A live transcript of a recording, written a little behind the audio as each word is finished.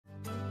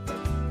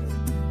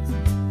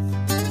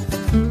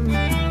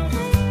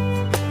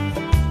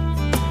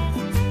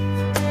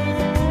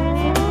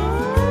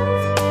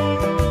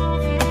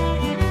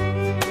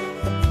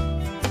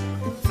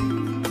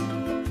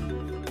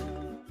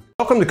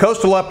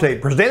Coastal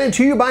Update, presented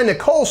to you by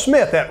Nicole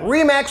Smith at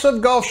RE/MAX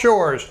of Gulf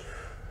Shores.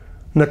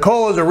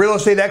 Nicole is a real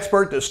estate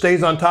expert that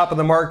stays on top of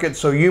the market,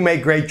 so you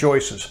make great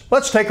choices.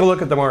 Let's take a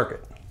look at the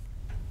market.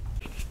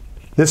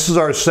 This is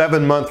our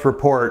 7-month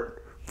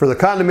report for the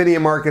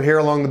condominium market here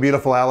along the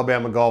beautiful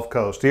Alabama Gulf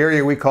Coast, the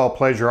area we call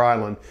Pleasure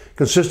Island,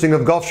 consisting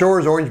of Gulf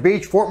Shores, Orange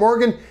Beach, Fort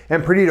Morgan,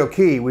 and Perdido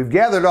Key. We've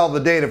gathered all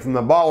the data from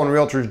the Baldwin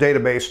Realtors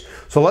database,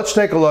 so let's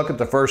take a look at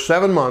the first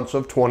 7 months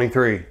of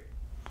 23.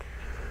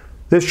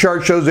 This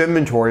chart shows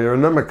inventory. There are a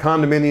number of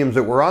condominiums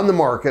that were on the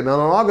market, and on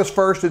August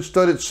 1st it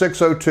stood at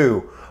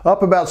 602,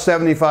 up about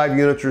 75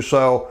 units or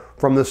so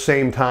from the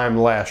same time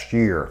last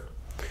year.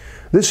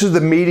 This is the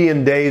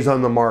median days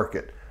on the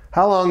market,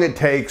 how long it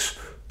takes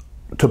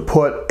to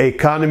put a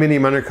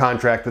condominium under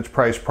contract that's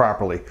priced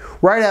properly.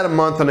 Right at a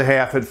month and a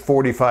half at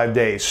 45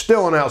 days,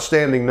 still an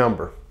outstanding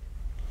number.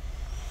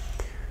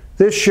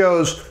 This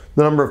shows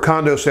the number of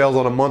condo sales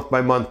on a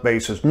month-by-month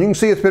basis. And you can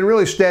see it's been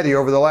really steady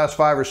over the last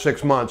 5 or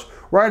 6 months,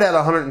 right at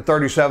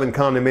 137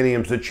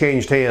 condominiums that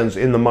changed hands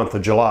in the month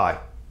of July.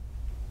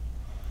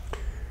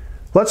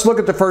 Let's look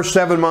at the first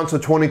 7 months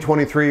of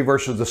 2023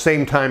 versus the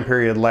same time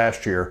period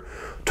last year.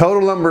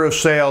 Total number of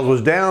sales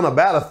was down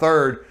about a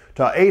third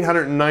to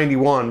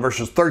 891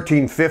 versus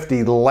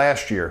 1350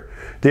 last year.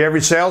 The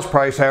average sales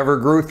price, however,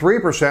 grew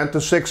 3% to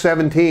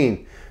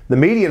 617. The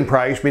median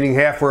price, meaning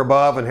half were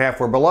above and half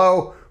were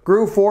below,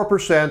 grew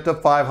 4% to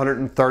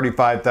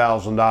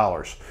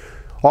 $535,000.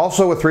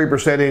 Also a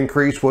 3%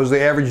 increase was the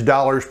average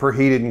dollars per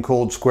heated and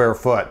cooled square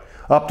foot,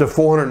 up to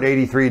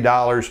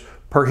 $483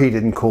 per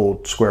heated and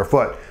cooled square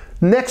foot.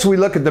 Next, we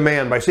look at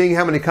demand by seeing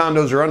how many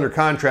condos are under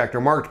contract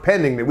or marked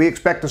pending that we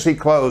expect to see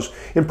close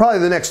in probably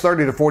the next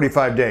 30 to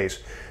 45 days.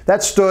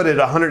 That stood at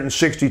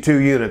 162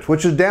 units,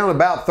 which is down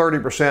about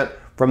 30%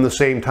 from the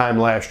same time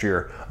last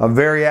year. A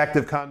very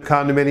active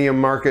condominium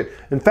market.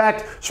 In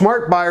fact,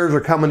 smart buyers are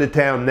coming to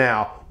town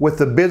now. With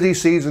the busy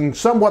season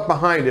somewhat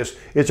behind us,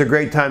 it's a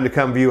great time to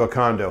come view a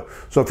condo.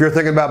 So if you're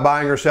thinking about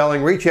buying or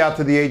selling, reach out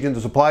to the agent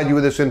that supplied you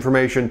with this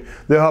information.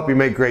 They'll help you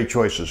make great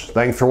choices.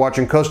 Thanks for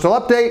watching Coastal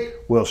Update.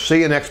 We'll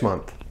see you next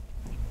month.